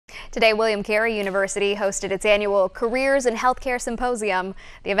Today, William Carey University hosted its annual Careers in Healthcare Symposium.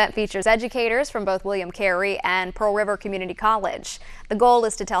 The event features educators from both William Carey and Pearl River Community College. The goal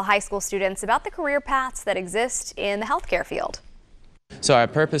is to tell high school students about the career paths that exist in the healthcare field. So our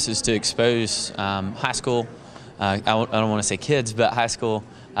purpose is to expose high school, I don't want to say kids, but high school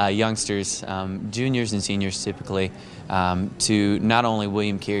youngsters, juniors and seniors typically, to not only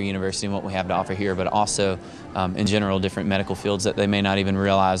William Carey University and what we have to offer here, but also in general different medical fields that they may not even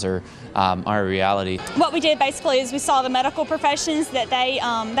realize are a reality. What we did basically is we saw the medical professions that they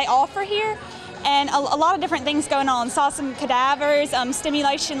offer here, and a lot of different things going on. Saw some cadavers,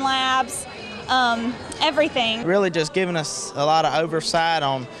 stimulation labs, everything. Really just giving us a lot of oversight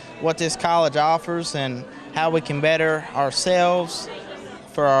on what this college offers and how we can better ourselves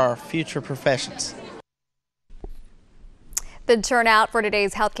for our future professions. The turnout for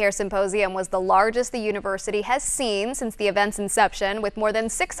today's Healthcare Symposium was the largest the university has seen since the event's inception, with more than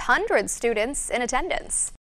 600 students in attendance.